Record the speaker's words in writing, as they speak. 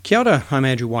Kia ora, I'm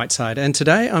Andrew Whiteside, and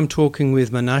today I'm talking with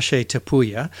Menashe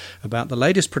Tapuya about the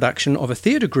latest production of a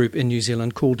theatre group in New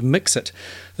Zealand called Mix It.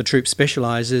 The troupe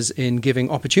specialises in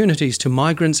giving opportunities to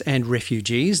migrants and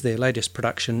refugees. Their latest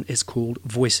production is called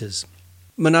Voices.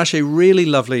 Menashe, really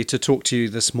lovely to talk to you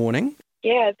this morning.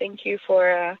 Yeah, thank you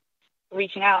for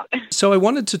reaching out. So I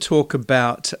wanted to talk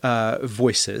about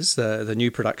Voices, the new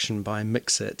production by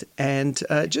Mix It, and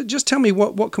just tell me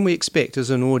what can we expect as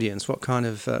an audience? What kind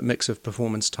of mix of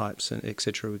performance types and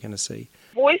etc. we're going to see?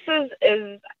 Voices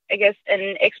is, I guess,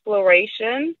 an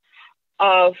exploration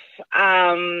of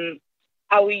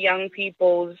our young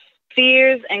people's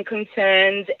fears and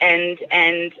concerns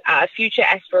and future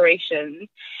aspirations.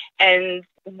 And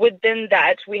within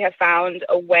that, we have found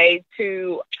a way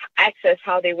to access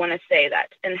how they want to say that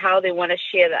and how they want to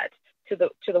share that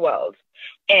to the world.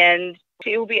 And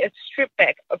it will be a stripped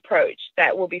back approach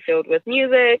that will be filled with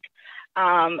music,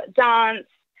 dance,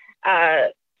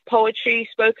 poetry,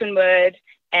 spoken word,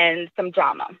 and some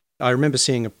drama. I remember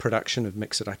seeing a production of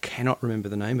Mix It. I cannot remember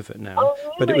the name of it now, Oh,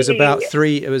 really? But it was about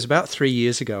 3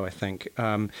 years ago, I think,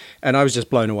 and I was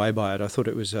just blown away by it. I thought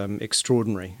it was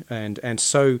extraordinary and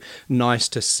so nice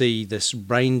to see this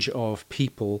range of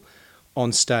people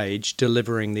on stage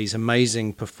delivering these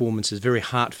amazing performances, very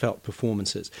heartfelt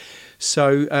performances.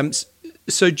 So,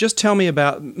 so just tell me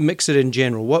about Mix It in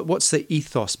general. What's the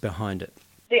ethos behind it?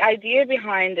 The idea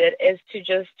behind it is to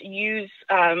just use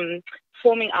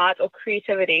performing art or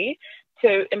creativity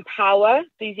to empower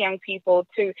these young people,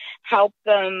 to help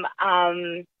them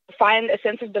find a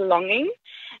sense of belonging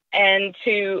and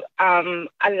to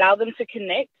allow them to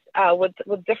connect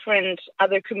with different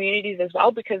other communities as well,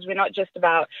 because we're not just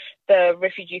about the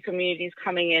refugee communities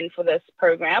coming in for this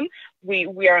program. We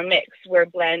are a mix. We're a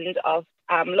blend of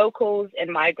locals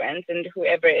and migrants and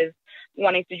whoever is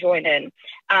wanting to join in.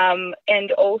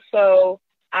 And also,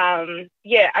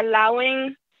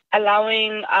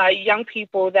 allowing young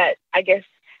people that I guess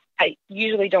I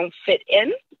usually don't fit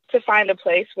in to find a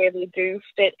place where they do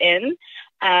fit in,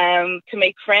 to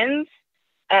make friends,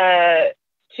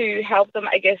 to help them,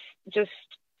 I guess, just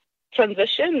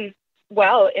transition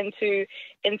well into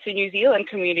New Zealand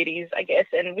communities, I guess,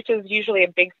 and which is usually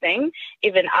a big thing.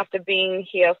 Even after being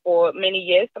here for many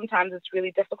years, sometimes it's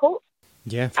really difficult.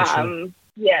 Yeah, for sure.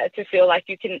 To feel like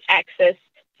you can access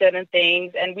certain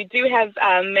things. And we do have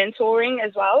mentoring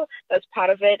as well. That's part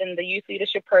of it in the youth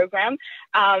leadership program.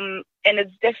 And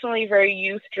it's definitely very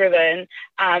youth driven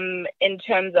in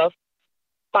terms of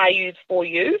by youth for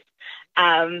youth.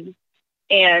 And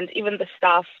even the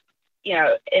staff,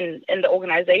 in the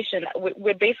organization,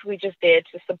 we're basically just there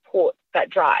to support that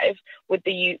drive with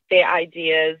the youth, their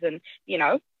ideas and,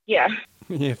 yeah.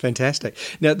 Yeah, fantastic.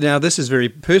 Now this is very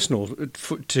personal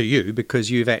to you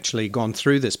because you've actually gone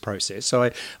through this process. So I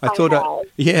thought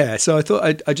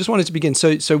I just wanted to begin.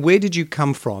 So where did you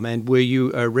come from, and were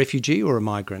you a refugee or a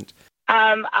migrant?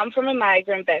 I'm from a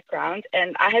migrant background,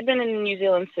 and I had been in New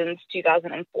Zealand since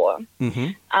 2004.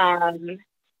 Mm-hmm.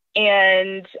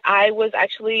 And I was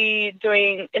actually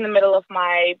in the middle of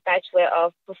my Bachelor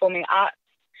of Performing Arts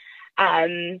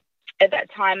at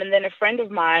that time, and then a friend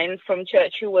of mine from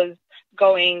church who was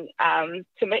going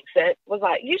to Mix It was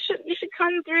like, you should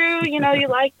come through, you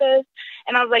like this.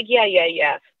 And I was like,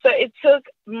 yeah. So it took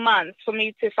months for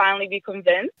me to finally be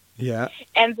convinced. Yeah.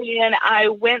 And then I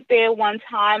went there one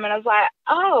time and I was like,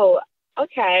 oh,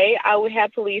 okay, I would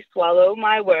happily swallow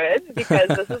my words because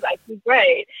this is actually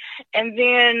great. And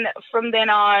then from then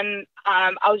on,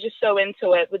 I was just so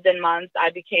into it. Within months,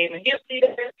 I became a youth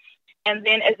leader. And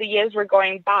then as the years were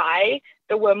going by,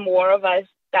 there were more of us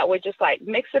that were just like,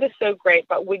 Mix It is so great,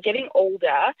 but we're getting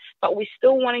older, but we're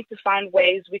still wanting to find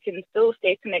ways we can still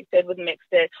stay connected with Mix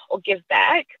It or give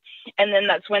back. And then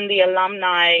that's when the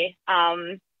alumni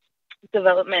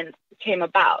development came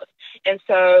about. And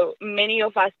so many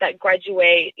of us that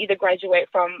either graduate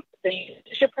from the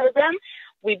leadership program,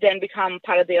 we then become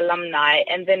part of the alumni.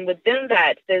 And then within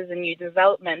that, there's a new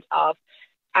development of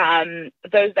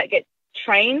those that get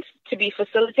trained to be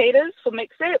facilitators for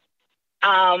Mix It.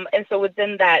 And so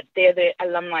within that, they're the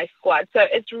alumni squad. So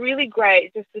it's really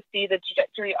great just to see the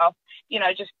trajectory of,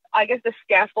 just, I guess, the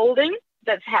scaffolding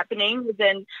that's happening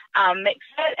within Mix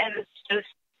It. And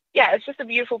it's just a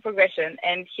beautiful progression.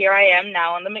 And here I am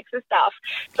now on the Mix It stuff.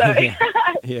 So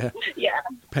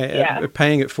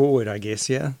paying it forward, I guess.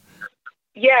 Yeah.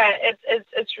 Yeah,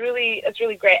 it's really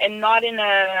great, and not in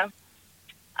a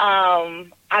I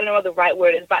don't know what the right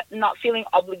word is, but not feeling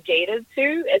obligated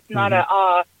to. It's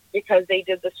not because they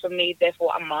did this for me,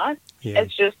 therefore I must. Yeah.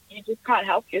 It's just, you just can't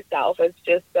help yourself. It's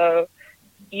just so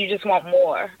you just want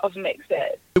more of Mix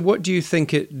It. What do you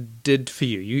think it did for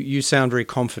you? You sound very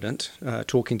confident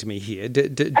talking to me here.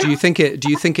 Do you think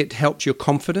it helped your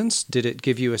confidence? Did it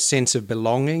give you a sense of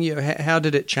belonging? How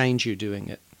did it change you doing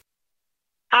it?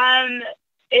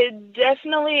 It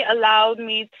definitely allowed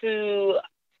me to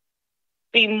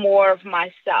be more of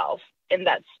myself in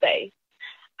that space.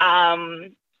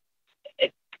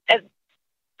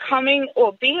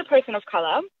 Being a person of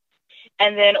color,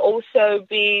 and then also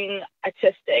being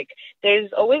artistic,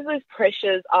 there's always those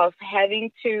pressures of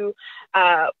having to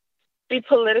be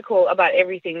political about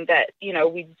everything that,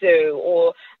 we do,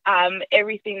 or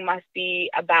everything must be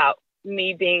about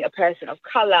me being a person of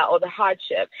color or the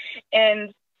hardship.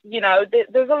 And,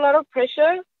 there's a lot of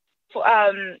pressure for,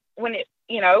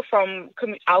 from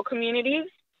our communities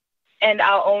and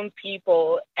our own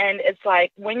people. And it's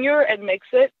like when you're at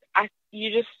Mix-It,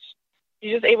 you're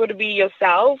just able to be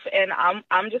yourself. And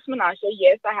I'm just Menashe.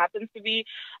 Yes, I happen to be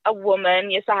a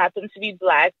woman. Yes, I happen to be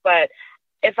Black. But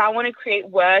if I want to create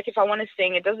work, if I want to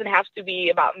sing, it doesn't have to be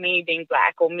about me being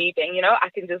Black or me being, I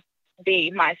can just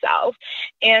be myself.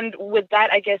 And with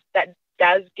that, I guess that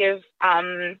does give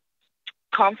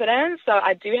confidence. So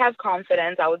I do have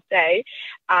confidence, I would say,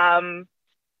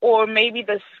 or maybe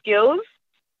the skills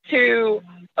to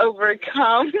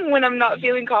overcome when I'm not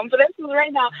feeling confident. Because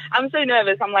right now I'm so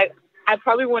nervous. I'm like, I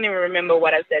probably won't even remember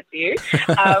what I said to you.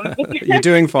 You're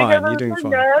doing fine. You're doing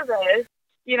fine. Nervous,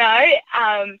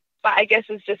 but I guess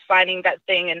it's just finding that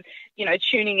thing and,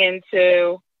 tuning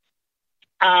into,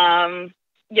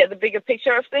 the bigger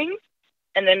picture of things,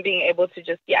 and then being able to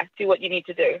just, do what you need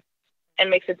to do, and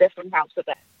makes a difference, helps with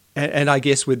that. And I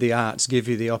guess with the arts, give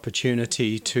you the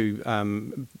opportunity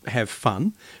to have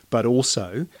fun, but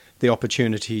also the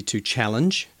opportunity to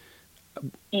challenge,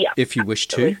 if you wish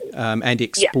to, and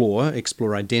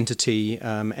explore identity,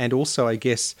 and also, I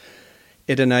guess,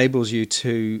 it enables you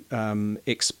to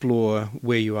explore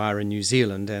where you are in New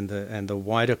Zealand and the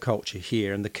wider culture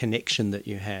here and the connection that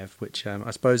you have, which I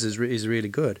suppose is really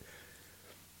good.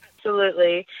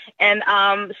 Absolutely. And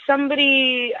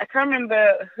somebody, I can't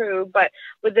remember who, but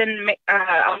within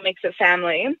our Mix-It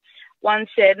family, once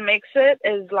said Mix-It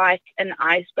is like an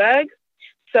iceberg.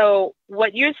 So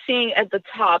what you're seeing at the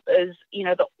top is,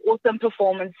 the awesome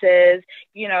performances,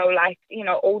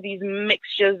 all these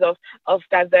mixtures of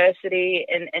diversity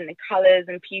and colors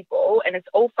and people, and it's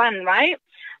all fun, right?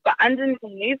 But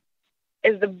underneath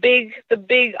is the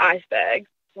big iceberg,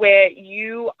 where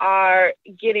you are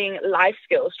getting life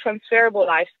skills, transferable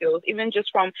life skills, even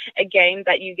just from a game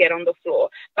that you get on the floor.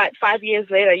 But 5 years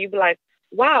later, you'd be like,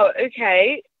 wow,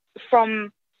 okay,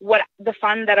 from what the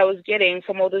fun that I was getting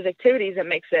from all those activities that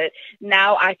makes it,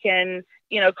 now I can,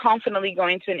 confidently go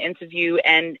into an interview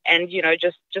and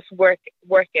just work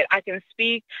it. I can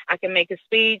speak, I can make a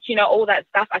speech, all that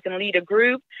stuff. I can lead a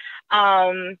group.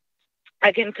 I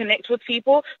can connect with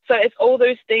people. So it's all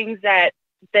those things that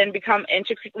then become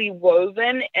intricately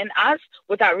woven in us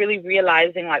without really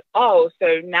realizing, like, oh,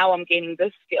 so now I'm gaining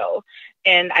this skill.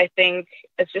 And I think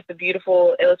it's just a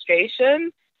beautiful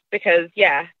illustration because,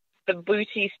 the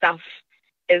booty stuff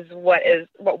is what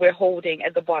we're holding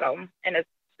at the bottom, and it's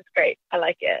great. I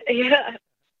like it. Yeah.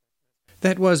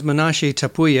 That was Menashe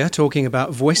Tapuia talking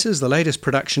about Voices, the latest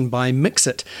production by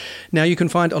Mix-It. Now, you can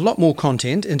find a lot more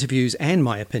content, interviews and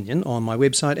my opinion on my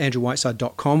website,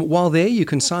 andrewwhiteside.com. While there, you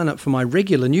can sign up for my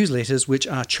regular newsletters, which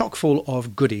are chock full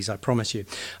of goodies, I promise you.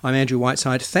 I'm Andrew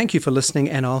Whiteside. Thank you for listening,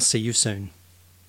 and I'll see you soon.